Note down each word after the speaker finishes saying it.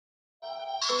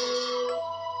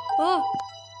Oh,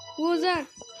 who was that?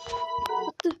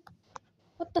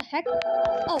 What the heck?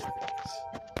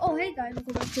 Oh, hey guys,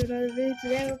 welcome back to another video.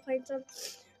 Today we're playing some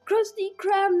Krusty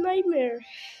Krab Nightmare.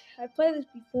 I played this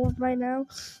before by now,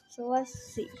 so let's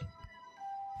see.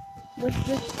 What's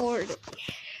this for?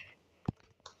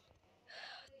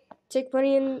 Take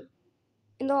money in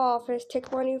the office.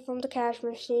 Take money from the cash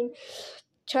machine.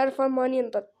 Try to find money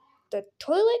in the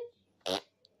toilet.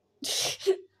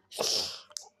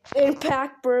 And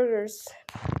pack burgers.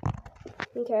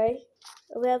 Okay,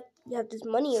 we have this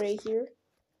money right here.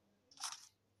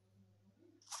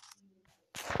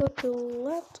 Go to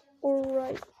left or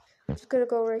right? I'm just gonna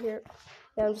go right here.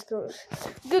 Yeah, I'm just gonna.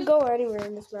 You could go anywhere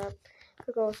in this map. You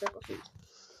could go a circle feet.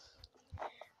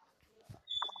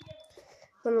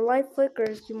 When the light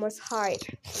flickers, you must hide.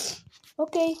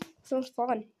 Okay, sounds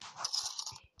fun.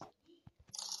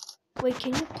 Wait,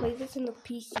 can you play this in the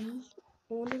PC?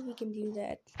 I wonder if we can do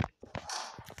that.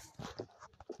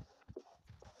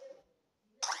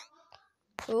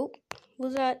 Oh,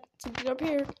 what's that? Something up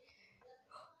here.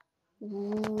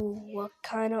 Ooh, what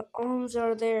kind of arms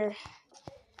are there?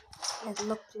 It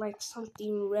looked like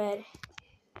something red.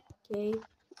 Okay,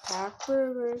 pack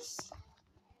burgers.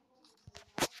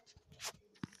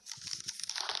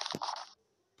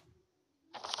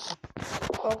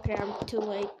 Okay, I'm too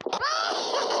late.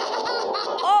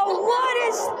 Oh, what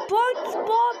is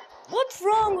SpongeBob? What's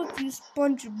wrong with you,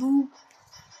 SpongeBob?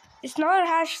 It's not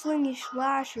Hash Slingy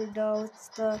Slasher though. It's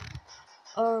the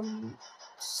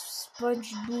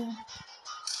SpongeBob.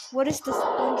 What is the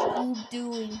SpongeBob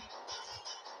doing?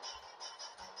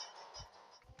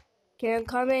 Can't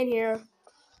come in here.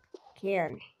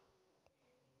 Can.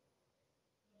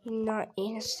 He's not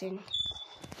innocent.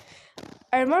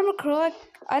 I remember correct.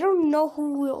 I don't know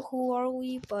who are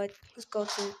we, but let's go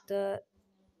to the.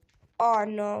 Oh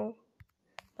no,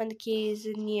 when the key is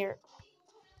near.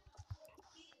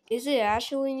 Is it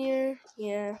actually near?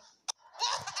 Yeah.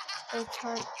 I'm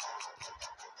trying.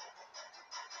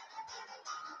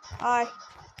 Hi.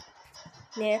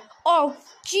 Yeah. Oh,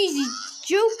 jeez, he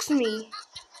jukes me.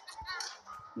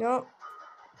 No,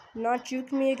 not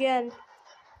juke me again.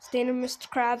 Staying in Mr.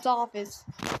 Krabs' office.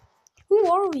 Who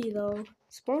are we though?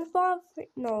 SpongeBob?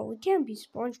 No, we can't be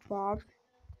SpongeBob.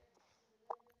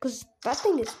 Cause that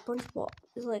thing is SpongeBob.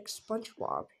 It's like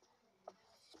SpongeBob.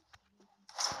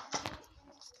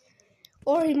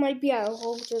 Or he might be at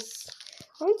home just.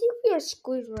 I don't think we are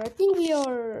Squidward. I think we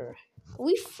are. Are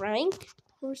we Frank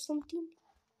or something?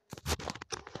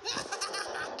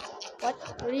 What?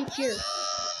 What are you here?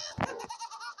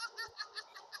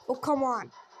 Oh, come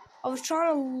on. I was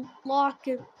trying to lock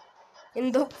it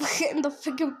in the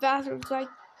freaking bathroom.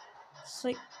 It's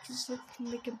like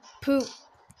making poop.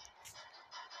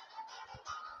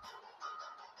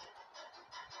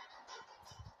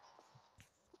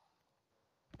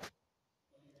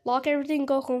 Lock everything,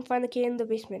 go home, find the key in the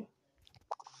basement.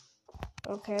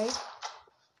 Okay.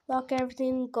 Lock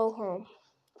everything, go home.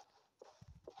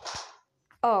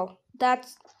 Oh,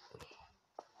 that's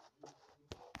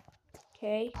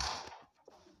okay.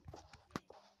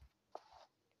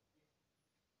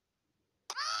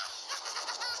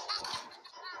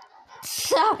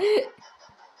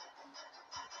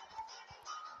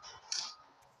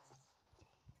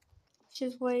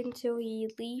 Just wait until he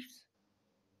leaves.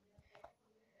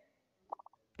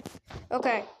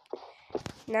 Okay.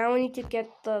 Now we need to get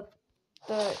the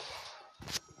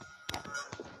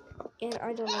and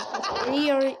I don't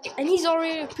know. And he's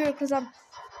already appeared because I'm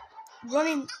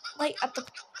running like at the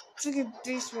freaking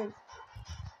basement.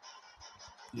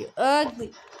 You're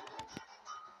ugly.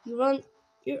 You run.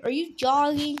 Are you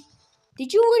jogging?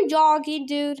 Did you run jogging,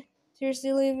 dude?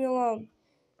 Seriously, leave me alone.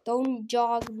 Don't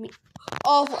jog me.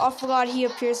 Oh, I forgot he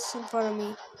appears in front of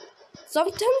me.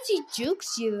 Sometimes he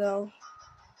jukes you though.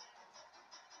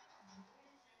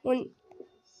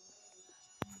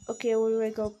 Okay, where do I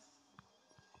go?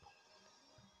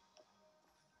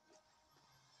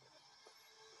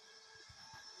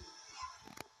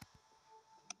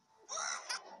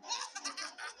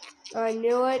 I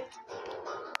knew it.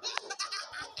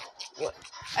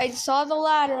 I saw the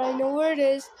ladder. I know where it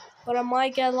is, but I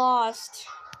might get lost.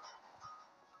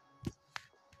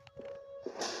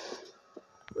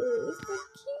 Where's the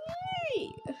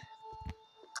key?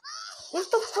 Where's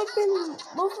the flippin'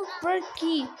 loaf of bread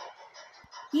key?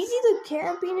 He's either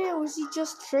camping it or is he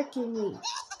just tricking me?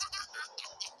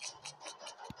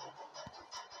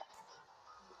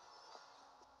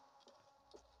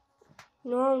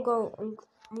 No, I'm going.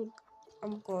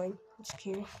 I'm going. I'm just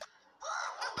kidding.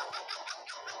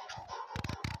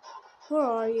 Where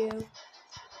are you?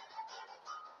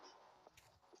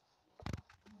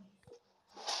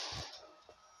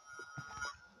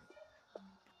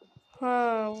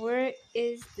 Where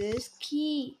is this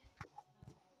key?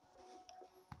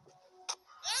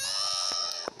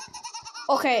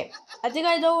 Okay, I think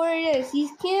I know where it is.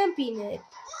 He's camping it.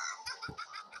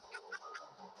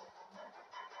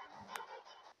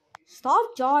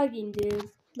 Stop jogging, dude.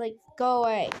 Like, go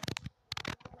away.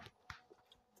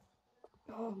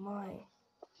 Oh my.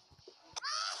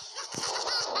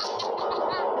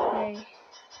 Okay.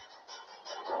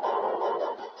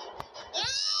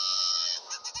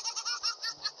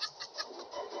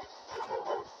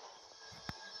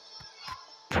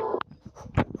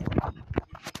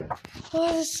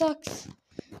 Oh, this sucks.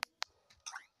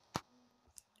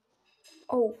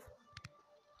 Oh.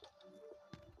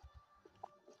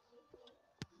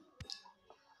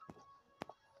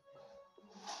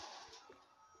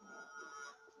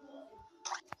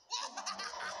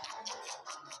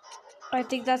 I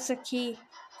think that's the key.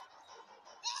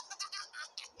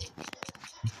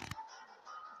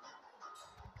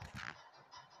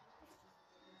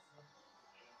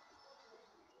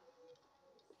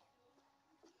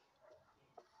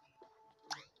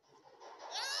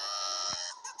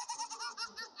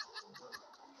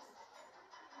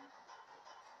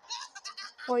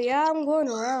 Oh yeah, I'm going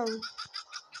around.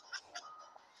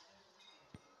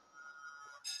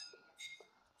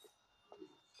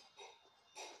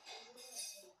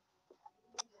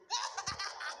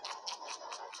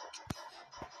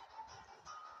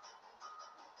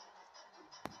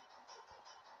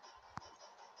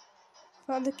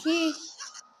 Found the key.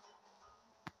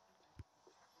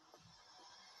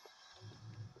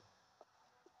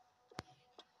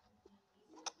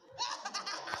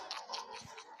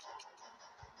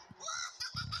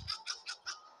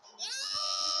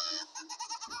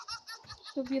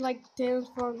 It'll be like Dan's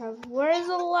phone house. Where's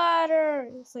the ladder?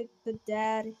 It's like the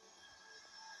dad.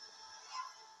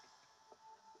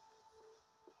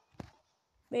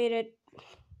 Made it.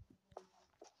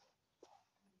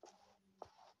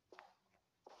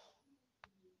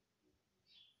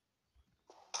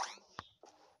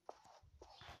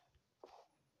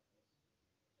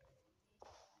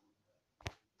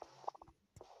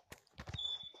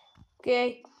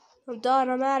 Okay, I'm done.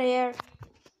 I'm out of here.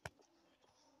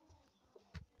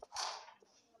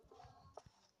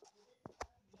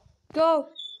 Go.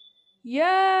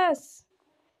 Yes.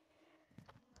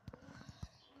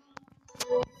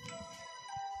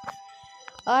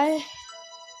 I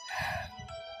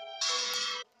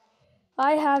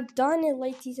have done it,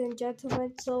 ladies and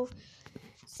gentlemen. So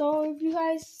if you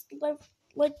guys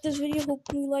like this video, hope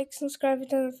you like, subscribe, hit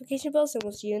the notification bells, and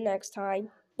we'll see you next time.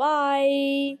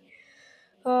 Bye.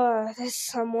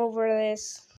 I'm over this.